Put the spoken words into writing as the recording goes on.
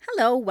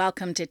Hello,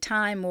 welcome to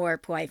Time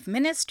Warp Wife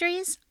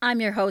Ministries. I'm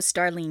your host,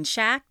 Darlene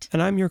Schacht.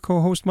 And I'm your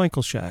co-host,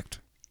 Michael Schacht.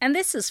 And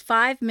this is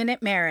 5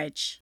 Minute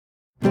Marriage.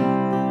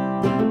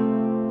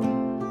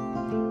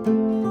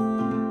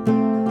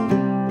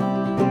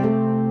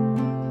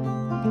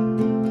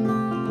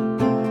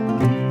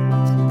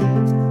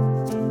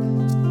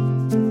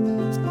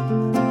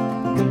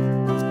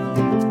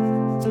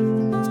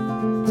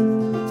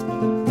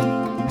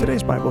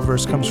 Today's Bible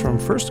verse comes from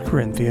 1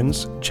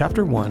 Corinthians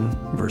chapter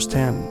 1, verse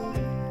 10.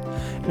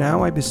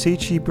 Now I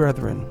beseech ye,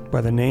 brethren, by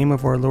the name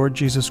of our Lord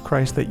Jesus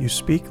Christ, that you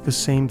speak the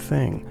same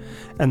thing,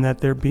 and that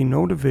there be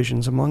no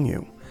divisions among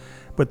you,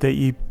 but that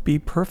ye be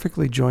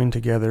perfectly joined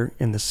together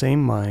in the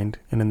same mind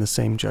and in the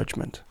same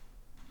judgment.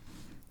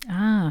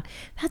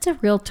 That's a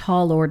real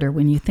tall order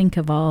when you think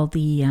of all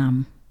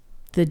the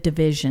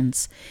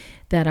divisions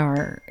that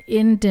are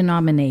in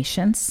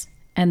denominations,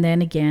 and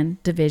then again,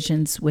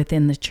 divisions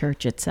within the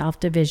church itself,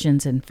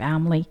 divisions in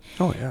family.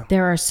 Oh, yeah.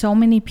 There are so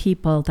many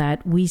people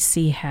that we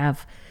see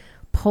have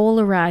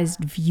polarized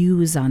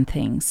views on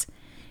things.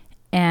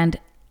 And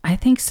I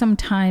think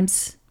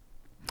sometimes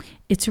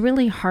it's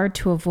really hard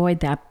to avoid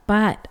that.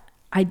 But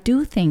I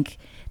do think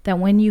that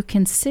when you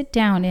can sit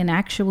down and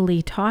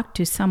actually talk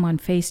to someone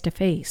face to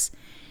face,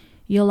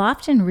 you'll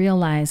often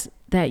realize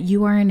that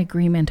you are in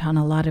agreement on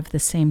a lot of the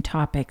same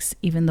topics,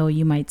 even though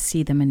you might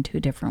see them in two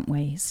different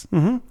ways.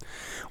 Mm-hmm.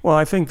 Well,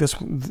 I think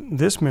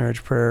this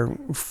marriage prayer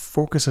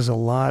focuses a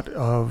lot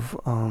of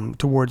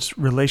towards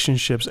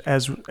relationships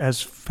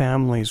as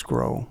families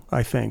grow,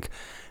 I think.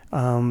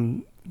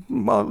 Well,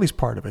 at least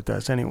part of it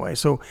does anyway.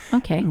 So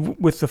Okay.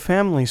 With the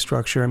family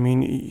structure, I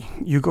mean,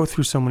 you go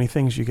through so many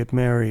things. You get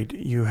married,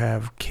 you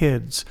have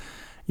kids,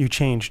 you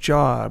change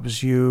jobs,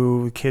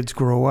 kids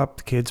grow up,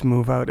 the kids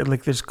move out.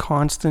 Like there's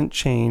constant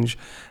change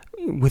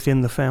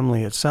within the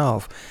family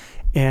itself.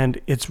 And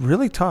it's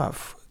really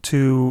tough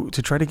to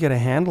try to get a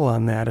handle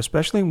on that,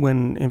 especially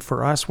when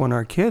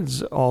our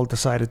kids all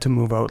decided to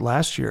move out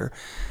last year.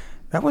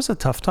 That was a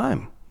tough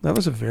time. That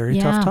was a very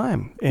tough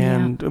time.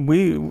 And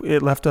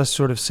it left us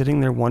sort of sitting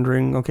there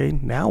wondering, okay,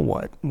 now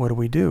what? What do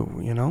we do,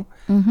 you know?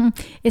 Mm-hmm.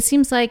 It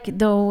seems like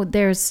though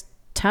there's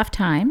tough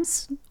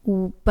times,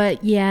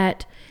 but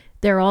yet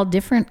they're all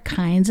different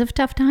kinds of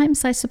tough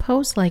times, I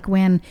suppose. Like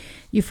when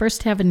you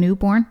first have a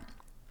newborn,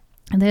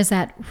 and there's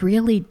that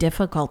really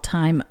difficult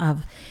time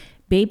of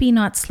baby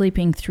not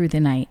sleeping through the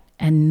night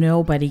and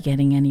nobody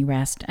getting any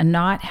rest and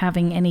not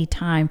having any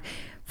time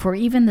for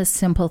even the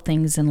simple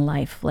things in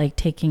life, like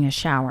taking a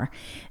shower.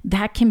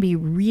 That can be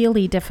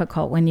really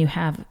difficult when you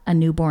have a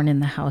newborn in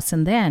the house.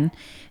 And then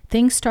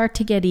things start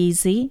to get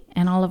easy,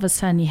 and all of a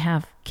sudden you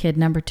have kid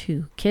number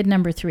 2, kid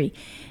number 3.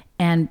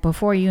 And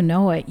before you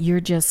know it,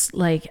 you're just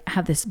like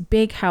have this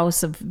big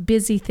house of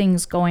busy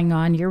things going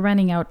on. You're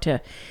running out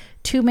to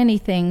too many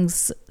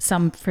things.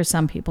 For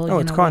some people,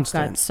 it's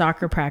constant. We've got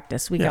soccer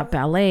practice, we got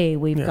ballet,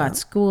 we've got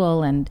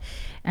school, and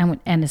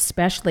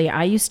especially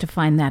I used to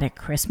find that at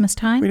Christmas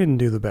time. We didn't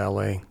do the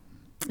ballet.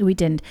 We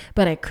didn't,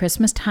 but at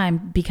Christmas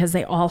time, because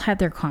they all had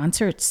their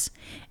concerts,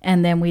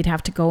 and then we'd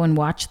have to go and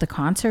watch the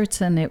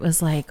concerts, and it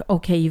was like,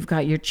 okay, you've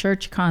got your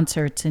church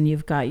concerts, and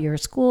you've got your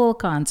school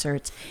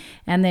concerts,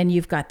 and then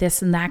you've got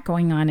this and that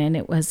going on, and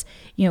it was,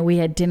 we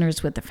had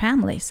dinners with the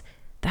families.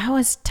 That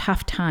was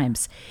tough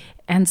times.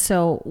 And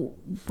so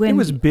when... It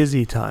was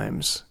busy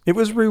times. It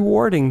was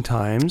rewarding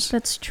times.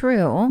 That's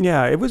true.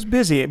 Yeah, it was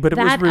busy, but it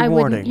was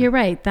rewarding. You're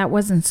right. That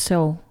wasn't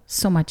so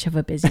much of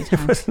a busy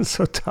time. It wasn't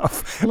so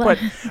tough.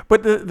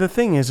 But the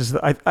thing is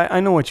that I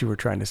know what you were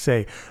trying to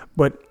say,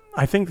 but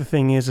I think the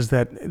thing is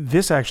that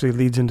this actually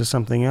leads into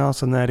something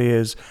else, and that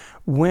is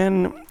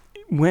when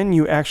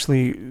you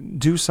actually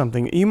do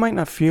something, you might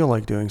not feel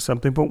like doing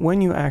something, but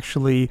when you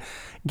actually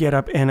get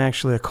up and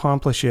actually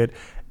accomplish it,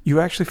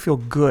 you actually feel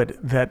good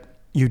that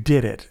you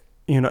did it.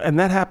 And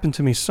that happened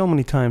to me so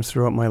many times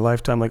throughout my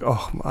lifetime. Like,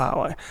 oh,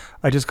 wow,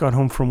 I just got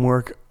home from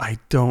work. I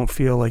don't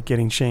feel like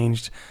getting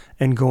changed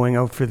and going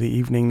out for the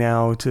evening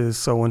now to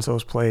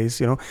so-and-so's place,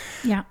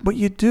 Yeah. But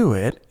you do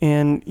it,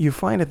 and you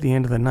find at the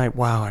end of the night,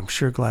 wow, I'm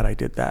sure glad I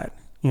did that.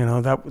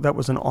 That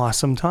was an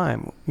awesome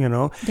time,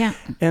 Yeah.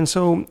 And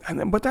so,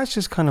 but that's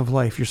just kind of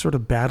life. You're sort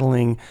of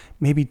battling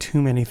maybe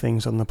too many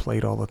things on the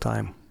plate all the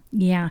time.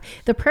 Yeah.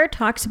 The prayer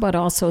talks about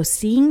also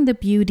seeing the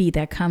beauty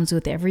that comes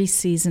with every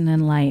season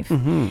in life.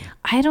 Mm-hmm.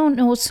 I don't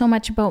know so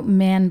much about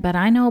men, but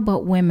I know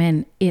about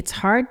women. It's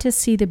hard to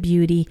see the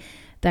beauty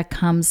that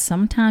comes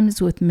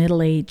sometimes with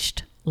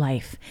middle-aged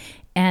life.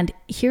 And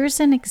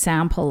here's an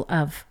example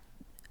of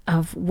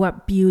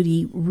what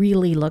beauty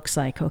really looks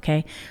like,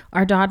 okay?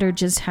 Our daughter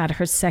just had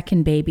her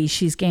second baby.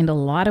 She's gained a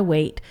lot of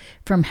weight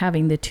from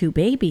having the 2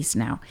 babies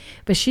now.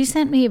 But she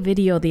sent me a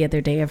video the other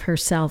day of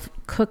herself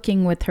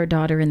cooking with her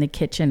daughter in the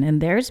kitchen.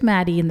 And there's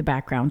Maddie in the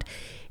background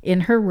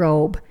in her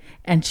robe.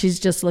 And she's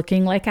just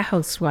looking like a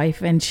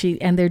housewife. And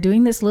they're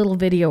doing this little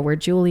video where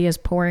Julia's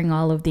pouring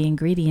all of the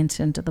ingredients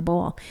into the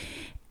bowl.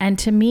 And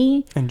to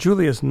me... And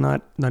Julia's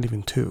not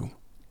even 2.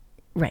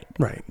 Right.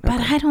 Right. But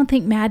I don't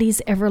think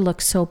Maddie's ever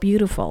looked so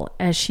beautiful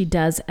as she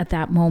does at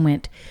that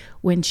moment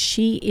when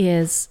she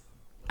is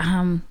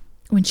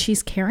when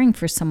she's caring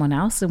for someone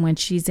else and when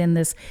she's in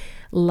this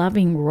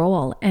loving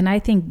role. And I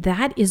think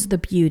that is the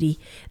beauty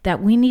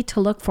that we need to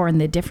look for in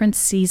the different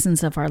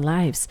seasons of our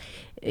lives.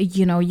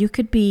 You know, you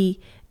could be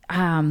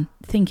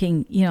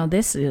thinking, you know,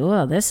 this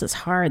is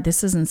hard.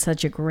 This isn't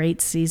such a great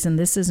season.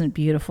 This isn't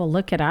beautiful.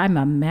 Look at, I'm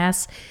a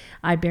mess.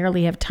 I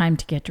barely have time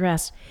to get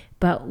dressed.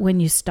 But when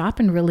you stop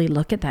and really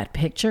look at that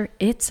picture,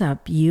 it's a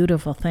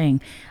beautiful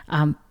thing.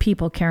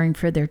 People caring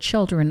for their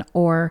children,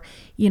 or,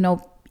 you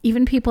know,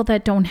 even people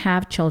that don't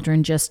have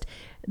children, just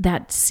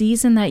that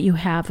season that you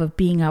have of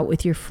being out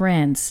with your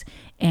friends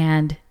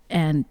and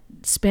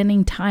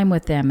spending time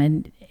with them,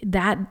 and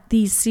that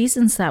these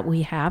seasons that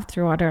we have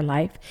throughout our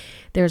life,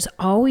 there's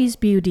always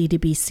beauty to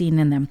be seen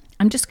in them.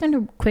 I'm just going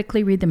to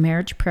quickly read the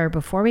marriage prayer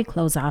before we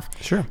close off.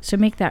 Sure. So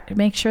make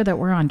sure that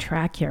we're on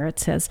track here. It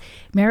says,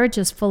 marriage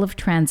is full of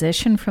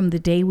transition. From the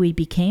day we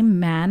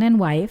became man and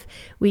wife,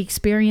 we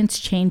experience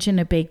change in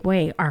a big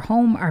way. Our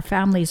home, our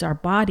families, our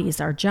bodies,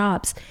 our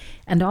jobs,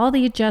 and all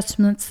the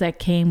adjustments that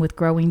came with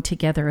growing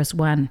together as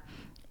one.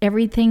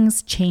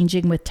 Everything's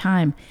changing with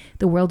time.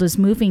 The world is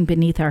moving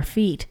beneath our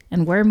feet,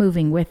 and we're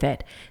moving with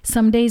it.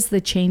 Some days the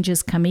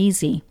changes come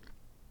easy,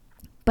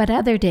 but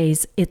other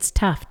days it's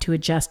tough to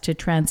adjust to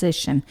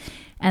transition.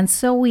 And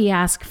so we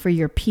ask for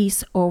your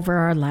peace over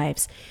our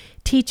lives.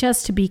 Teach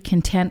us to be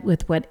content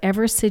with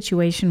whatever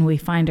situation we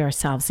find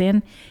ourselves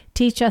in.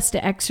 Teach us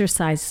to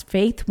exercise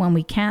faith when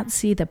we can't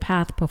see the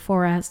path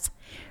before us.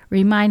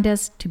 Remind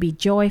us to be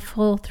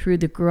joyful through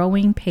the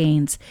growing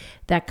pains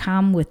that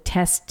come with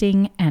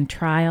testing and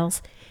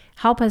trials.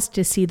 Help us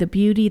to see the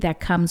beauty that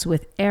comes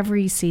with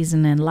every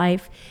season in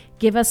life.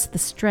 Give us the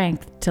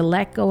strength to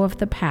let go of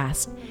the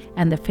past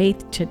and the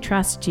faith to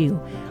trust you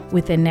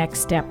with the next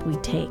step we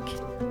take.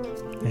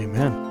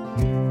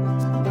 Amen.